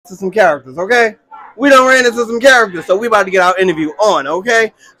into some characters, okay? We done ran into some characters, so we about to get our interview on,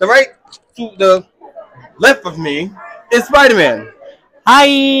 okay? So right to the left of me is Spider-Man.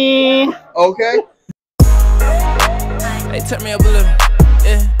 Hi. Okay. Hey, turn me up a little.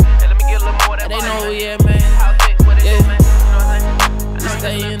 Yeah. Hey, let me get a little more. They know who, yeah, man. Yeah. We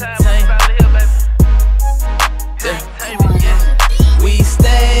stay entertained. Yeah. We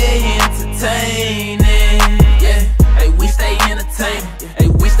stay entertaining. Yeah. Hey, we stay entertaining. Hey,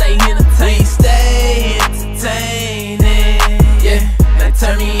 we stay entertaining. We stay entertaining. Yeah. Now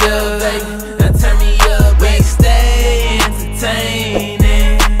turn me up, baby. Now turn me up. We stay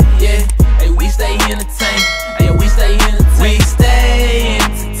entertaining. Yeah. Hey, we stay entertaining. Hey, we stay entertaining. We stay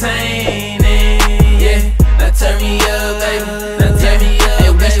entertaining. Yeah. Now turn me up, baby. Now turn me up.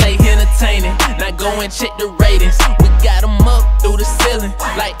 Hey, we stay entertaining. Now go and check the ratings. We got them up through the ceiling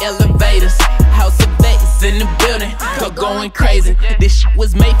like elevators. House of X in the building, going crazy. This shit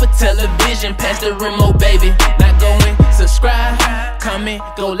was made for television. Pass the remote, baby. Now go and subscribe, comment,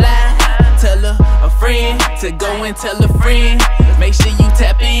 go live. Tell a friend to go and tell a friend. Make sure you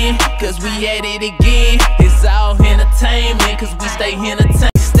tap in, cause we at it again. It's all entertainment, cause we stay entertained.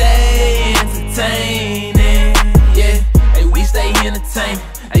 Stay entertaining, yeah. Hey, we stay entertained.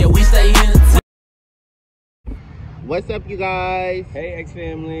 Hey, we stay entertained. What's up, you guys? Hey,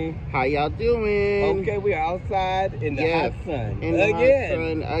 X-Family. How y'all doing? Okay, we are outside in the hot sun. In the hot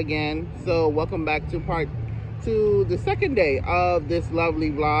sun again. So, welcome back to the second day of this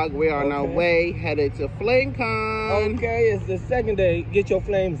lovely vlog. We're on our way, headed to FlameCon. Okay, it's the second day. Get your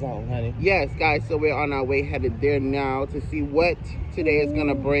flames on, honey. Yes, guys. So, we're on our way, headed there now to see what today is going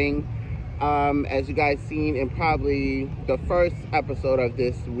to bring. As you guys seen in probably the first episode of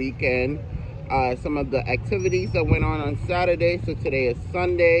this weekend, some of the activities that went on Saturday. So today is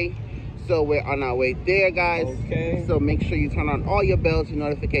Sunday, so we're on our way there, guys. Okay. So make sure you turn on all your bells and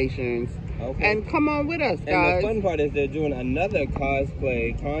notifications. Okay. And come on with us, guys. And the fun part is they're doing another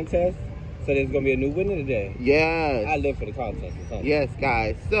cosplay contest, so there's gonna be a new winner today. Yes. I live for the contest. Yes,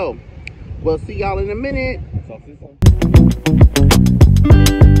 guys. So we'll see y'all in a minute. Talk to you soon.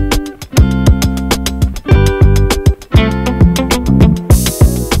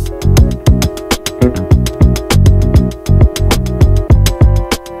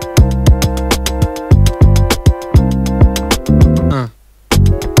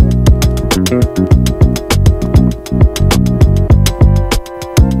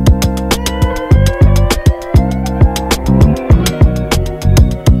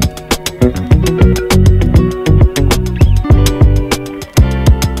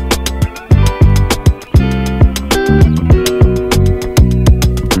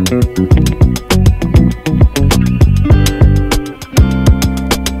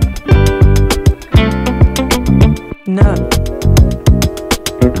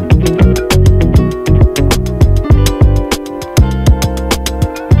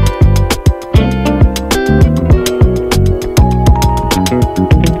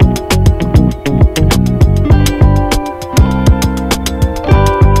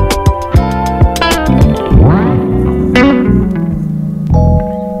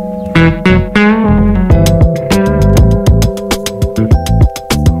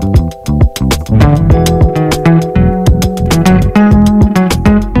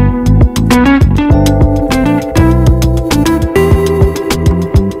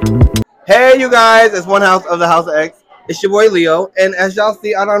 Hey you guys, it's one house of the House of X. It's your boy Leo, and as y'all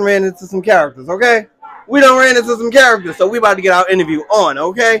see, I done ran into some characters, okay? We done ran into some characters, so we about to get our interview on,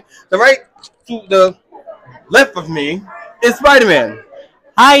 okay? So right to the left of me is Spider-Man.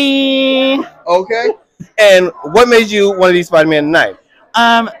 Hi. Okay. And what made you want to be Spider-Man tonight?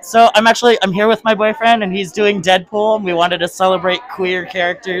 So I'm here with my boyfriend, and he's doing Deadpool, and we wanted to celebrate queer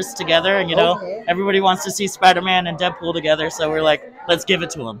characters together, and you know, everybody wants to see Spider-Man and Deadpool together, so we're like, let's give it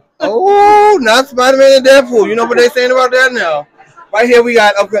to him. Oh, not Spider-Man and Deadpool. You know what they're saying about that now? Right here we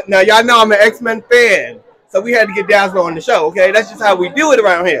got, okay, now y'all know I'm an X-Men fan, so we had to get Dazzler on the show, okay? That's just how we do it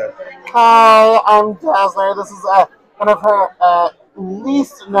around here. Hi, I'm Dazzler. This is one of her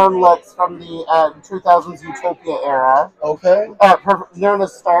least known looks from the 2000s Utopia era. Okay. Known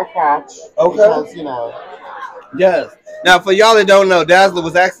as Starcatch. Okay. Because, you know. Yes. Now, for y'all that don't know, Dazzler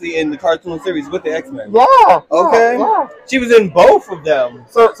was actually in the cartoon series with the X-Men. Yeah. Okay. Yeah. She was in both of them.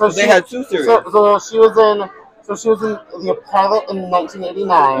 So they had two series. So she was in the pilot in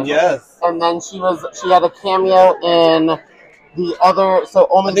 1989. Yes. And then she had a cameo in the other, so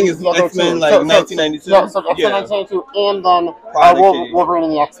only I think it's the other X-Men two. like 1992. Yeah, so X-Men 1992, and then Wolverine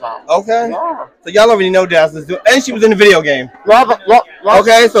and the X-Men. Okay. Yeah. So y'all already know Dazzler's doing, and she was in the video game. Yeah, but, yep.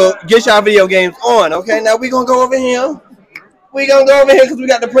 Okay, so get y'all video games on. Okay, now we gonna go over here We gonna go over here because we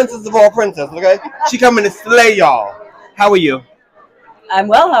got the princess of all princesses, okay? She coming to slay y'all. How are you? I'm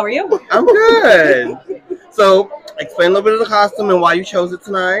well. How are you? I'm good. So, explain a little bit of the costume and why you chose it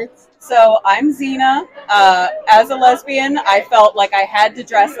tonight. So I'm Xena. As a lesbian, I felt like I had to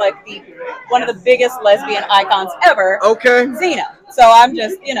dress like one of the biggest lesbian icons ever. Okay. Xena. So I'm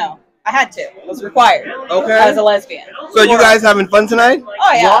just, I had to. It was required. Okay. As a lesbian. So you guys having fun tonight?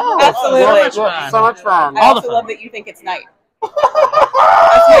 Oh yeah, Wow. absolutely. So much fun. I also love that you think it's night. That's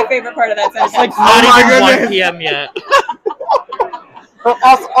my favorite part of that sentence. It's like Oh not my even 1 goodness. p.m. yet. But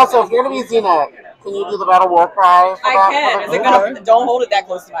also, if you're gonna be Xena, can you do the battle war cry? I can. Is it gonna? Don't hold it that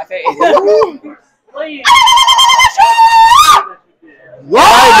close to my face. Alright,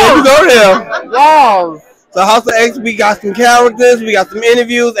 there we go there. Yes. So House of X, we got some characters, we got some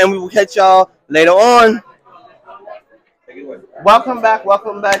interviews, and we will catch y'all later on. Welcome back,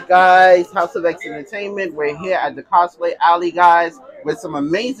 guys. House of X Entertainment. We're here at the Cosplay Alley, guys, with some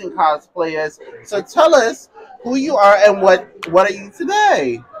amazing cosplayers. So tell us who you are and what are you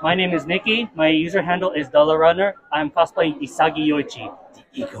today? My name is Nikki. My user handle is Dollar Runner. I'm cosplaying Isagi Yoichi, the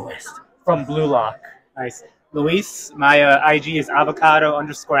egoist, from Blue Lock. Nice. Luis, my IG is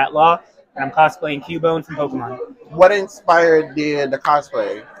avocado_outlaw, and I'm cosplaying Cubone from Pokemon. What inspired the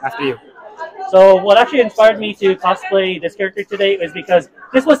cosplay? After you. So what actually inspired me to cosplay this character today is because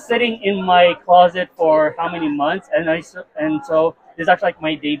this was sitting in my closet for how many months, and so this is actually like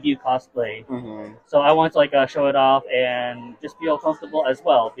my debut cosplay. Mm-hmm. So I want to show it off and just feel comfortable as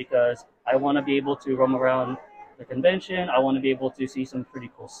well, because I want to be able to roam around the convention. I want to be able to see some pretty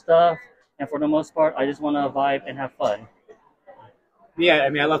cool stuff, and for the most part, I just want to vibe and have fun. Yeah, I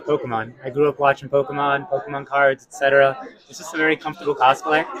mean, I love Pokemon. I grew up watching Pokemon cards, etc. It's just a very comfortable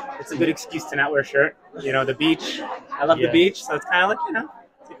cosplay. It's a good excuse to not wear a shirt. The beach. I love the beach, so it's kind of like,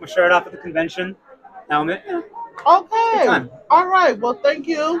 take my shirt off at the convention, helmet. Okay. All right. Well, thank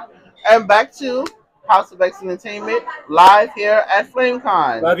you. And back to House of X Entertainment, live here at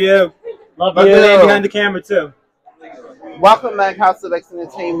FlameCon. Love you. Love Love you. you behind the camera, too. Welcome back, House of X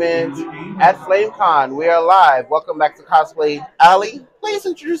Entertainment at FlameCon. We are live. Welcome back to Cosplay Alley. Please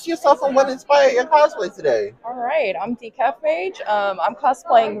introduce yourself and what inspired your cosplay today. All right, I'm Decaf Mage. I'm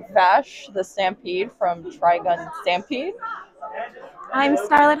cosplaying Vash, the Stampede from Trigun Stampede. I'm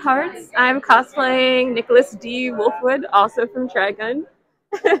Starlit Hearts. I'm cosplaying Nicholas D. Wolfwood, also from Trigun.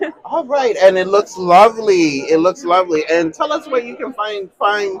 All right, and it looks lovely. It looks lovely. And tell us where you can find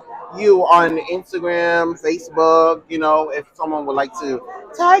you on Instagram, Facebook, if someone would like to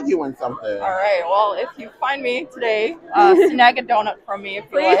tag you in something. All right, well, if you find me today, snag a donut from me if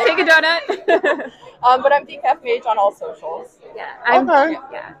you Please like. take a donut. But I'm Decaf Mage on all socials. Yeah, I'm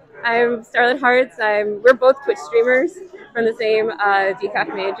Starlit Hearts. We're both Twitch streamers from the same Decaf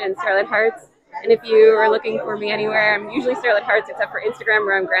Mage and Starlit Hearts. And if you are looking for me anywhere, I'm usually Starlit Hearts, except for Instagram,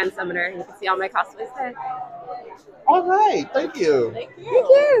 where I'm Grand Summoner. You can see all my cosplays there. All right, thank you. Thank you. Thank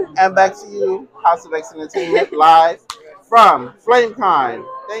you. And back to you, House of X Entertainment, live from FlameCon.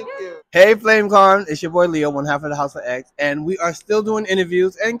 Thank you. Hey FlameCon, it's your boy Leo, one half of the House of X, and we are still doing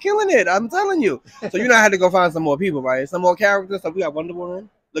interviews and killing it, I'm telling you. So I had to go find some more people, right? Some more characters. So we got Wonder Woman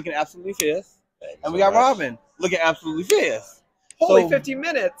looking absolutely fierce. And we got Robin looking absolutely fierce. Holy 50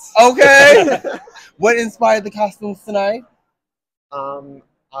 minutes. Okay. What inspired the costumes tonight?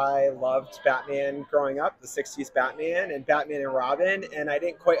 I loved Batman growing up, the 60s Batman and Robin, and I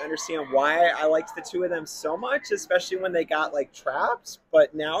didn't quite understand why I liked the two of them so much, especially when they got traps,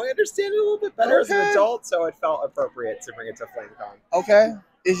 but now I understand it a little bit better as an adult, so it felt appropriate to bring it to FlameCon. Okay.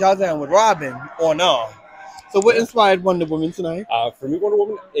 Is y'all down with Robin or no? So what inspired Wonder Woman tonight? For me, Wonder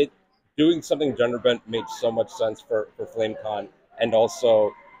Woman, doing something gender bent made so much sense for FlameCon. And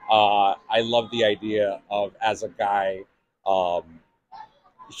also, I love the idea of, as a guy,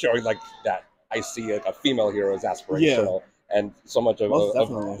 showing that I see a female hero as aspirational, and so much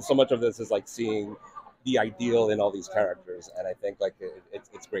of this is seeing the ideal in all these characters, and I think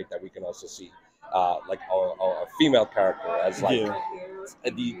it's great that we can also see a female character as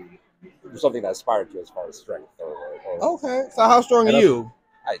something that aspired to as far as strength. Okay, so how strong are you?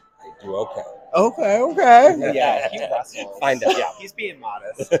 I do okay. Okay. Yeah, he wrestles. Find out. Yeah, he's being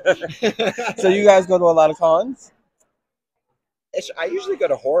modest. So you guys go to a lot of cons? I usually go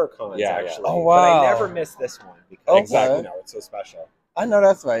to horror cons, actually. Oh, wow. But I never miss this one because it's so special. I know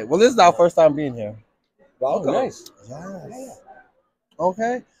that's right. Well, this is our first time being here. Welcome. Oh, nice. Yes.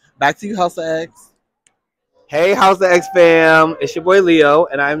 Okay. Back to you, House of X. Hey, House of X fam. It's your boy Leo,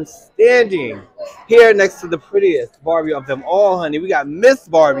 and I'm standing here next to the prettiest Barbie of them all, honey. We got Miss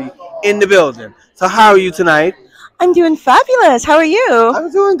Barbie in the building. So how are you tonight? I'm doing fabulous. How are you?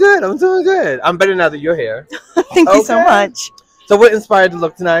 I'm doing good. I'm better now that you're here. Thank you so much. So what inspired the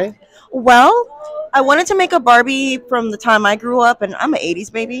look tonight? Well, I wanted to make a Barbie from the time I grew up, and I'm an 80s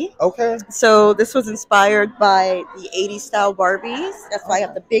baby. Okay. So this was inspired by the 80s style Barbies. That's why I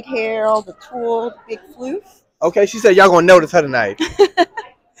have the big hair, all the tulle, the big floof. Okay, she said y'all gonna notice her tonight.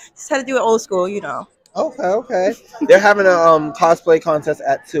 Just had to do it old school, you know. Okay. They're having a cosplay contest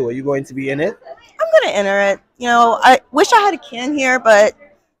at 2. Are you going to be in it? I'm gonna enter it. You know, I wish I had a Ken here, but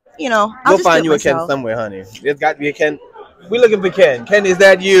you know, I'll We'll just find do you it a Ken myself. somewhere, honey. There's got to be a Ken. We looking for Ken. Ken, is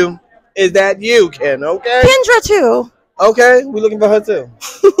that you? Is that you, Ken? Okay. Kendra too. Okay, we looking for her too.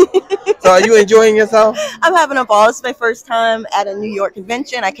 So are you enjoying yourself? I'm having a ball. It's my first time at a New York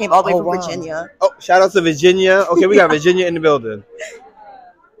convention. I came all the way from Virginia. Oh, shout out to Virginia. Okay, we got Virginia in the building.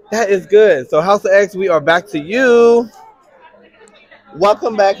 That is good. So House of X, we are back to you.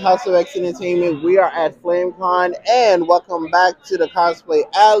 Welcome back, House of X Entertainment. We are at FlameCon, and welcome back to the Cosplay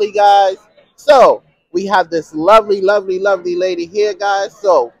Alley, guys. So, we have this lovely lady here, guys.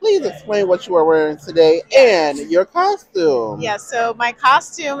 So, please explain what you are wearing today and your costume. Yeah, so my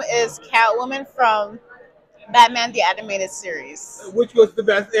costume is Catwoman from Batman the Animated Series. Which was the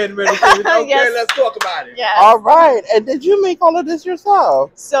best animated series? Okay, Yes. let's talk about it. Yes. All right. And did you make all of this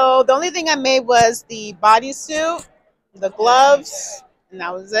yourself? So the only thing I made was the bodysuit, the gloves, and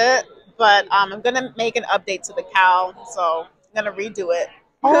that was it. But I'm going to make an update to the cowl, so I'm going to redo it.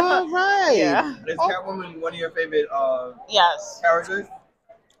 All right. Yeah. Is Catwoman one of your favorite Yes. characters?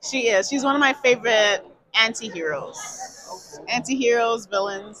 She is. She's one of my favorite anti-heroes. Okay. Anti-heroes,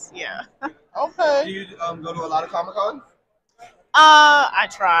 villains, yeah. Okay. Do you go to a lot of Comic-Cons? I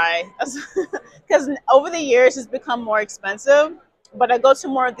try. Because over the years, it's become more expensive. But I go to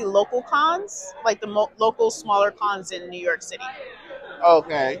more of the local cons, like the local smaller cons in New York City.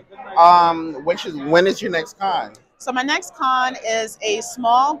 Okay. When is your next con? So my next con is a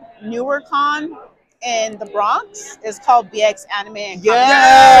small, newer con in the Bronx. It's called BX Anime and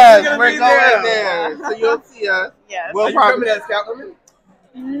Yes, Comics. we're going there. So you'll see us. Yes. Are you coming as Catwoman?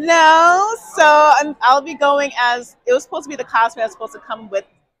 No, so I'll be going as, it was supposed to be the cosplay I was supposed to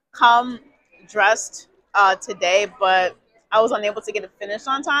come dressed today, but I was unable to get it finished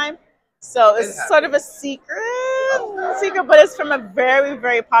on time. So it's sort of a secret, but it's from a very,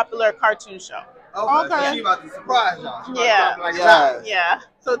 very popular cartoon show. Okay. So she about to surprise y'all. She about to Yeah. drop like Yes. Yeah.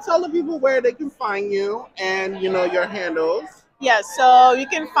 So tell the people where they can find you and, your handles. Yeah, so you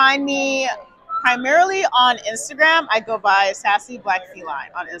can find me primarily on Instagram. I go by Sassy Black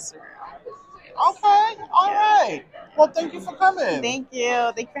Feline on Instagram. Okay. All right. Well, thank you for coming. Thank you.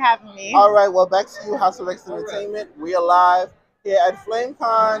 Thank you for having me. All right. Well, back to you, House of X Entertainment. We are live here at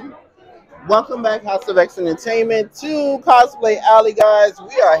FlameCon. Welcome back, House of X Entertainment, to Cosplay Alley, guys.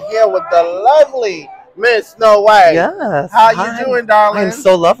 We are here with the lovely Miss Snow White. Yes. How you doing, darling? I'm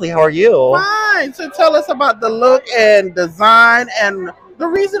so lovely. How are you? Fine. So tell us about the look and design and the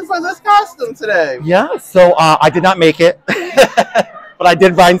reason for this costume today. Yeah. So I did not make it, but I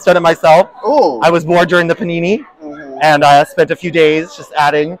did rhinestone it myself. Oh. I was bored during the panini, and I spent a few days just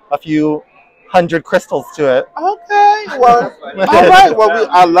adding a few 100 crystals to it. Okay. Well, all right. Well,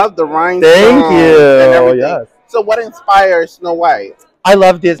 I love the rhinestone. Thank you. And everything. Yes. So what inspires Snow White? I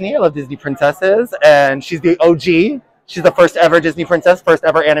love Disney. I love Disney princesses, and she's the OG. She's the first ever Disney princess, first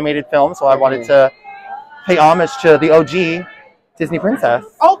ever animated film. So I wanted to pay homage to the OG Disney princess.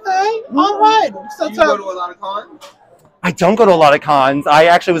 Okay. All right. So you go to a lot of cons? I don't go to a lot of cons. I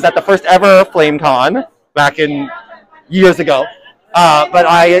actually was at the first ever FlameCon back in years ago. But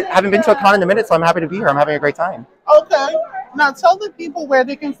I haven't been to a con in a minute, so I'm happy to be here. I'm having a great time. Okay. Now tell the people where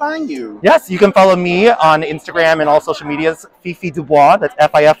they can find you. Yes, you can follow me on Instagram and all social medias. Fifi Dubois, that's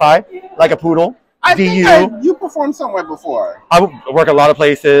Fifi, like a poodle. I think you performed somewhere before. I work a lot of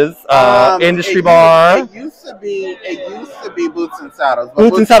places. Industry bar. It used to be Boots and Saddles.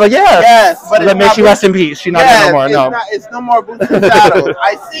 Boots and Saddles, yes. Yes, but Let me she rest in peace. She's not here no more. No. It's no more Boots and Saddles.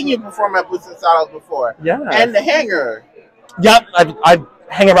 I seen you perform at Boots and Saddles before. Yeah. And the Hanger. Yep, I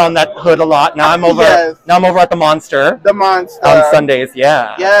hang around that hood a lot. Now I'm over. Yes. Now I'm over at the Monster. The Monster on Sundays.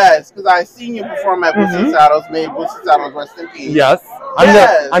 Yeah. Yes, because I seen you perform at Boots and Saddles. May Boots and Saddles rest in peace. Yes.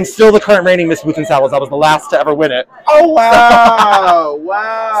 I'm still the current reigning Miss Boots and Saddles. I was the last to ever win it. Oh wow!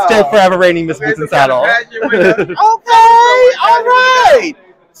 Wow. Still forever reigning Miss Boots and Saddles. Okay. All right.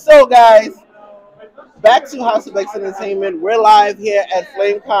 So guys, back to House of X Entertainment. We're live here at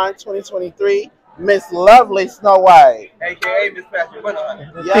FlameCon 2023. Miss Lovely Snow White. AKA Miss Patrick.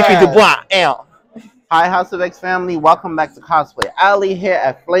 Fifi Dubois. Hi, House of X family. Welcome back to Cosplay Alley here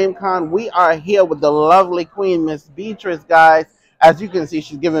at FlameCon. We are here with the lovely queen, Miss Beatrice, guys. As you can see,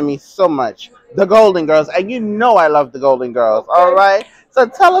 she's giving me so much the Golden Girls, and you know I love the Golden Girls. All right. So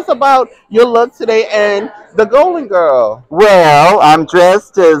tell us about your look today and the Golden Girl. Well, I'm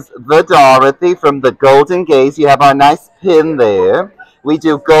dressed as the Dorothy from the Golden Gaze. You have our nice pin there. We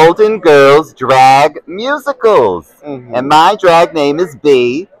do Golden Girls drag musicals. And my drag name is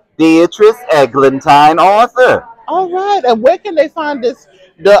Beatrice Eglantine Arthur. All right. And where can they find this,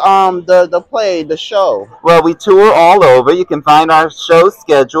 the play, the show? Well, we tour all over. You can find our show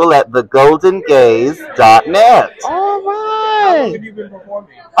schedule at thegoldengaze.net. All right. How long have you been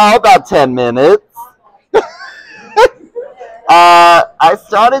performing? Oh, about 10 minutes. I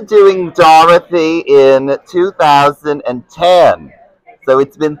started doing Dorothy in 2010. So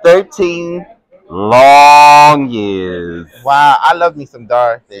it's been 13 long years. Wow, I love me some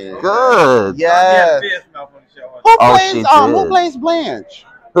Dorothy. Good. Yes. Who plays Blanche?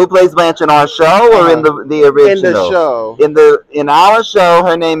 Who plays Blanche in our show or in the original? In the show. In our show,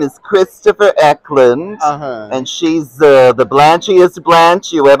 her name is Christopher Eklund, and she's the Blanchiest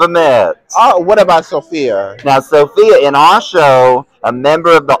Blanche you ever met. Oh, what about Sophia? Now, Sophia, in our show, a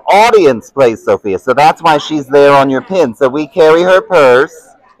member of the audience plays Sophia, so that's why she's there on your pin. So we carry her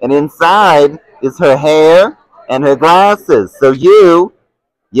purse, and inside is her hair and her glasses. So you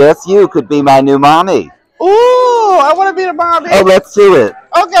could be my new mommy. Ooh, I want to be the mommy. Oh, let's do it.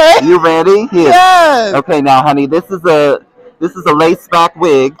 Okay. You ready? Here. Yes. Okay, now, honey, this is a lace back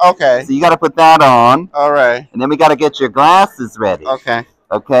wig. Okay. So you got to put that on. All right. And then we got to get your glasses ready. Okay.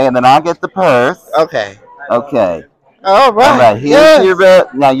 Okay, and then I'll get the purse. Okay. Okay. All right. All right. Here's your.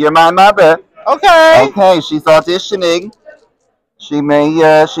 Now you're my mother. Okay. Okay. She's auditioning. She may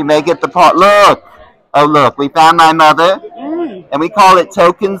get the part. Look. Oh, look. We found my mother, and we call it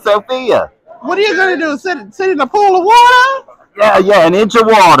Token Sophia. What are you gonna do? Sit in a pool of water? Yeah, an inch of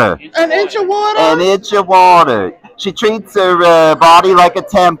water. An inch of water? An inch of water. She treats her body like a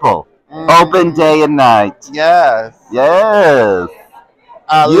temple, open day and night. Yes. Yes.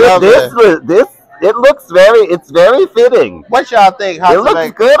 I love it. It looks it's very fitting. What y'all think? It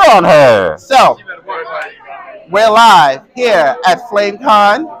looks good on her. So, we're live here at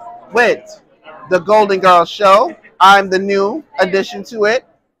FlameCon with the Golden Girls show. I'm the new addition to it,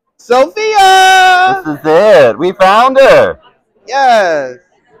 Sophia. This is it. We found her. Yes.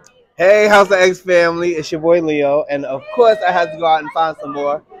 Hey, House of X family. It's your boy Leo. And of course, I had to go out and find some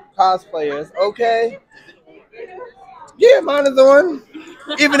more cosplayers. Okay? Yeah, mine is on.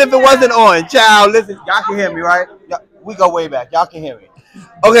 Even if it wasn't on. Child, listen. Y'all can hear me, right? We go way back. Y'all can hear me.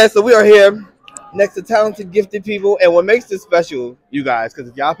 Okay, so we are here next to talented, gifted people. And what makes this special, you guys, because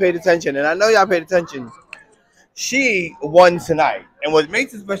if y'all paid attention, and I know y'all paid attention, she won tonight. And what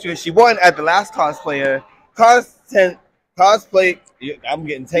makes it special is she won at the last cosplay. I'm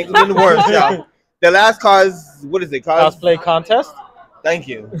getting tangled in the words, y'all. The last what is it? Cosplay contest? Thank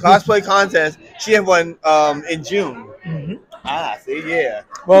you. Cosplay contest. She had won in June. See, yeah.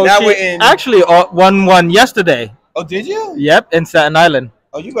 Well, now she actually won one yesterday. Oh, did you? Yep, in Staten Island.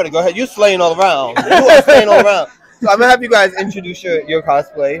 Oh, you better go ahead. You're slaying all around. You are slaying all around. So I'm going to have you guys introduce your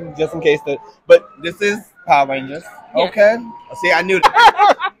cosplay, just in case. But this is Power Rangers. Yeah. Okay? See, I knew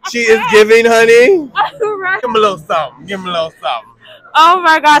that. She is giving, honey. Right. Give him a little something. Give him a little something. Oh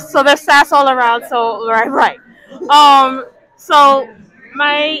my gosh, so there's sass all around, so right. So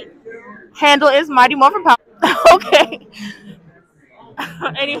my handle is Mighty Morphin Power. Okay.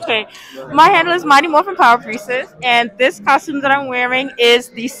 Anyway, my handle is Mighty Morphin Power Priestess, and this costume that I'm wearing is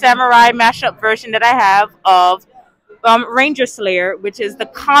the samurai mashup version that I have of Ranger Slayer, which is the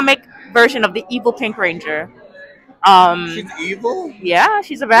comic version of the evil Pink Ranger. She's evil? Yeah,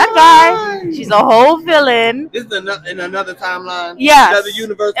 she's a bad guy. She's a whole villain. This is in another timeline? Yes. Another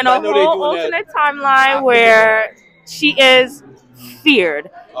universe? In a whole alternate timeline where she is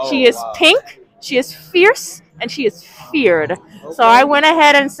feared. She is pink, she is fierce, and she is feared. Okay. So I went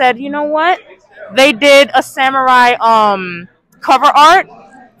ahead and said, you know what? They did a samurai cover art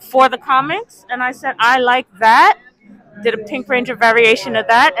for the comics, and I said, I like that. Did a Pink Ranger variation of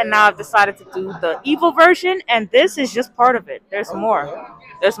that, and now I've decided to do the evil version, and this is just part of it. There's more.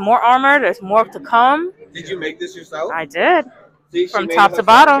 There's more armor. There's more to come. Did you make this yourself? I did. See, from top to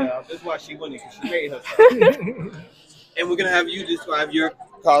bottom. This is why she won it, because she made herself. And we're going to have you describe your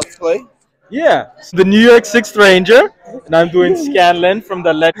cosplay. Yeah, the New York 6th Ranger, and I'm doing Scanlan from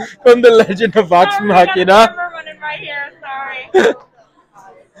the Legend of Vox Machina.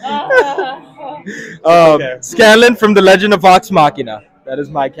 Scanlan from the Legend of Vox Machina. That is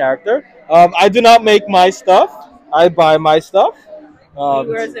my character. I do not make my stuff. I buy my stuff. He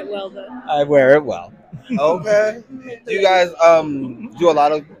wears it well, though. I wear it well. Okay. Do you guys do a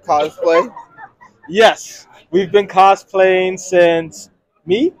lot of cosplay? Yes. We've been cosplaying since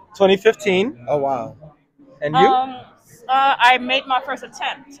Me, 2015. Oh wow. And you? I made my first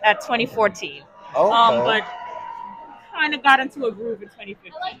attempt at 2014. But kind of got into a groove in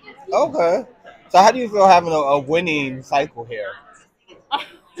 2015. Okay. So how do you feel having a winning cycle here?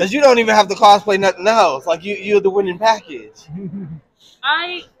 Because you don't even have to cosplay nothing else. Like you're the winning package.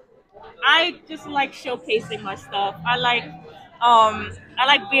 I just like showcasing my stuff. I like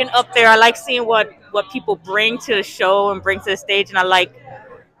being up there. I like seeing what people bring to the show and bring to the stage, and I like,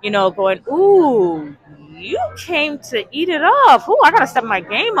 going, ooh, you came to eat it up. Ooh, I gotta step my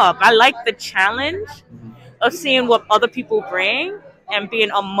game up. I like the challenge of seeing what other people bring and being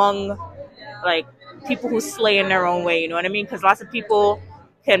among like people who slay in their own way. You know what I mean? Because lots of people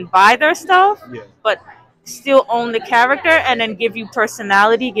can buy their stuff, but still own the character and then give you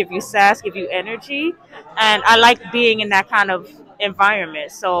personality, give you sass, give you energy. And I like being in that kind of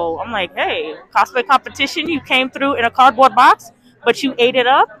environment. So I'm like, hey, cosplay competition, you came through in a cardboard box, but you ate it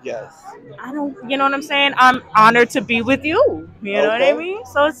up. Yes. You know what I'm saying? I'm honored to be with you. You know what I mean?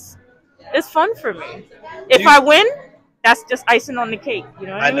 So it's fun for me. If I win, that's just icing on the cake. You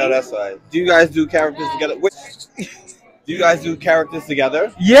know what I mean? I know that's right. Do you guys do characters together? Do you guys do characters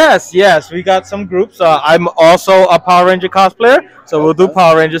together? Yes. We got some groups. I'm also a Power Ranger cosplayer, so we'll do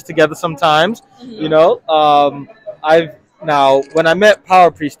Power Rangers together sometimes. When I met Power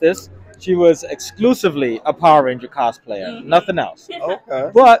Priestess, she was exclusively a Power Ranger cosplayer, nothing else. Okay.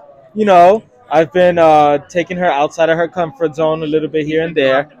 But I've been taking her outside of her comfort zone a little bit here and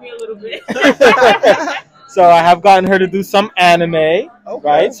there. So I have gotten her to do some anime,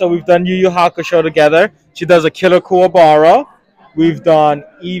 right? So we've done Yu Yu Hakusho together. She does a Killer Kuwabara. We've done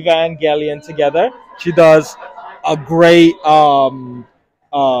Evangelion together. She does a great Akagi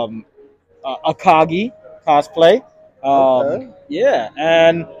cosplay. Yeah,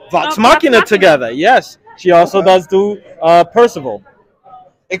 and Vox Machina together. Yes, she also does do Percival.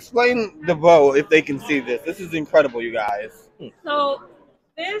 Explain the bow if they can see this. This is incredible, you guys. So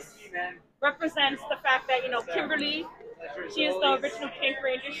this represents the fact that, Kimberly, she is the original Pink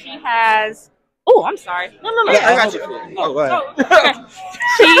Ranger. She has... Oh, I'm sorry. No. Yeah, I got you. Oh, go ahead.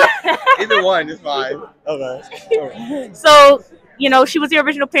 Either one is fine. Okay. So, she was the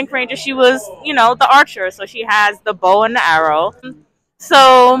original Pink Ranger. She was, the archer. So she has the bow and the arrow.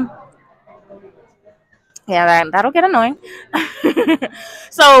 So, yeah, that'll get annoying.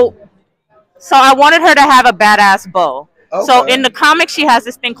 So I wanted her to have a badass bow. Okay. So in the comic, she has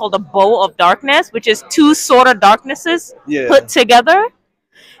this thing called a bow of darkness, which is two sort of darknesses put together.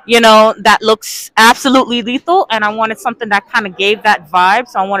 That looks absolutely lethal, and I wanted something that kind of gave that vibe.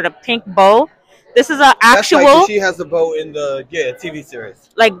 So I wanted a pink bow. This is an actual. That's like she has a bow in the TV series.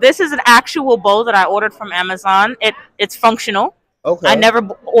 Like this is an actual bow that I ordered from Amazon. It's functional. Okay. I never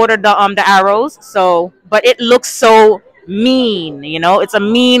ordered the arrows, but it looks so mean. It's a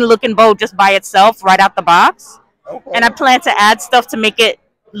mean looking bow just by itself, right out the box. Okay. And I plan to add stuff to make it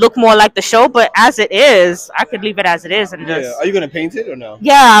look more like the show, but as it is, I could leave it as it is and just. Are you gonna paint it or no?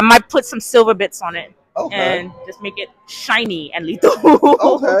 Yeah, I might put some silver bits on it. Okay. And just make it shiny and lethal.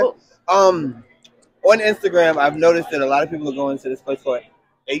 Okay. On Instagram, I've noticed that a lot of people are going to this place called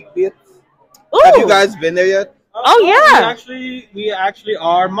 8-Bits. Have you guys been there yet? Oh yeah. We actually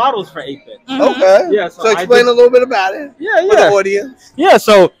are models for 8-Bit. Mm-hmm. Okay. Yeah. So explain a little bit about it. Yeah. For the audience. Yeah.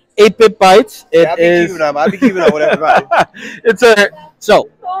 So 8-Bit Bites. I'll be keeping up with everybody.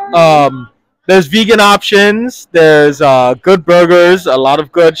 There's vegan options. There's good burgers. A lot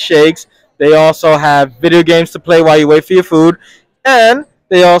of good shakes. They also have video games to play while you wait for your food, and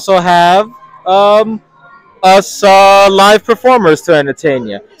they also have us live performers to entertain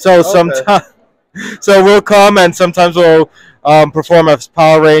you. So sometimes, we'll come and sometimes we'll perform as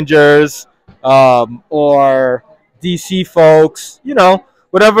Power Rangers or DC folks.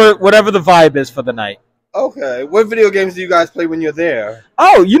 Whatever the vibe is for the night. Okay. What video games do you guys play when you're there?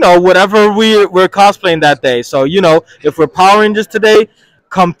 Oh, whatever we're cosplaying that day. So, if we're Power Rangers today,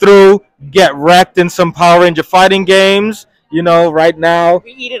 come through, get wrecked in some Power Ranger fighting games. Right now.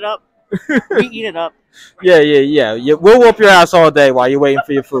 We eat it up. Yeah. We'll whoop your ass all day while you're waiting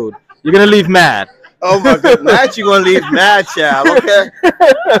for your food. You're going to leave mad. Oh, my goodness. You're going to leave mad, child. Okay.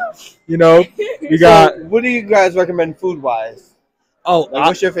 We got. So what do you guys recommend food-wise? Oh,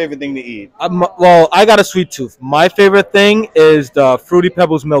 what's your favorite thing to eat? Well, I got a sweet tooth. My favorite thing is the Fruity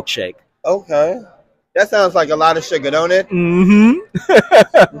Pebbles milkshake. Okay. That sounds like a lot of sugar, don't it? Mm-hmm.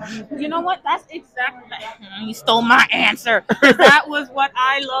 You know what? That's exactly. You stole my answer. That was what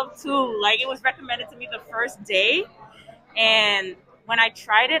I love too. Like it was recommended to me the first day, and when I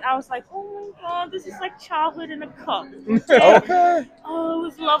tried it, I was like, oh my god, this is like childhood in a cup. Okay. Oh, it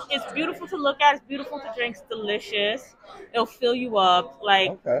was lovely. It's beautiful to look at. It's beautiful to drink. It's delicious. It'll fill you up.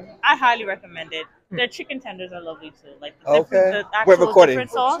 Like, I highly recommend it. Their chicken tenders are lovely too. Like the different, the actual different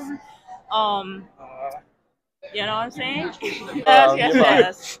sauce. You know what I'm saying?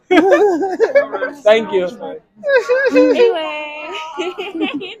 Yes. Thank you. Anyway,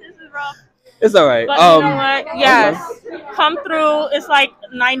 this is rough. It's all right. But you know what? Yes, come through. It's like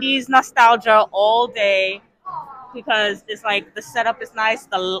 90s nostalgia all day because it's like the setup is nice.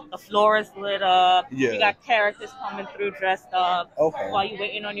 The floor is lit up. Yeah. You got characters coming through dressed up. Okay. While you're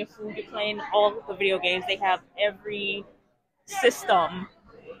waiting on your food, you're playing all the video games. They have every system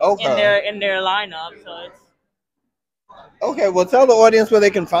in their lineup. So it's Okay, well, tell the audience where they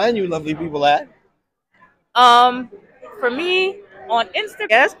can find you, lovely people, at. for me on Instagram,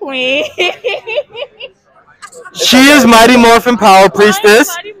 yes, Queen. She is Mighty Morphin Power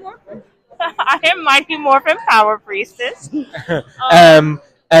Priestess. I am Mighty Morphin Power Priestess.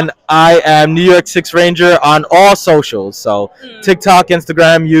 And I am New York 6 Ranger on all socials. So TikTok,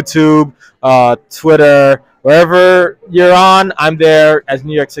 Instagram, YouTube, Twitter, wherever you're on, I'm there as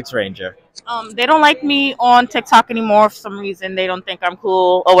New York 6 Ranger. They don't like me on TikTok anymore for some reason. They don't think I'm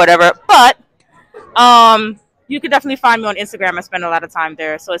cool or whatever. But you could definitely find me on Instagram. I spend a lot of time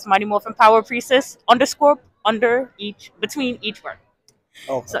there. So it's Mighty Morphin Power Priestess _ between each word.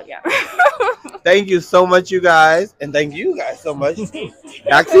 Okay. So yeah. Thank you so much, you guys, and thank you guys so much.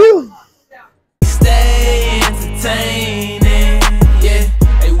 Back to you.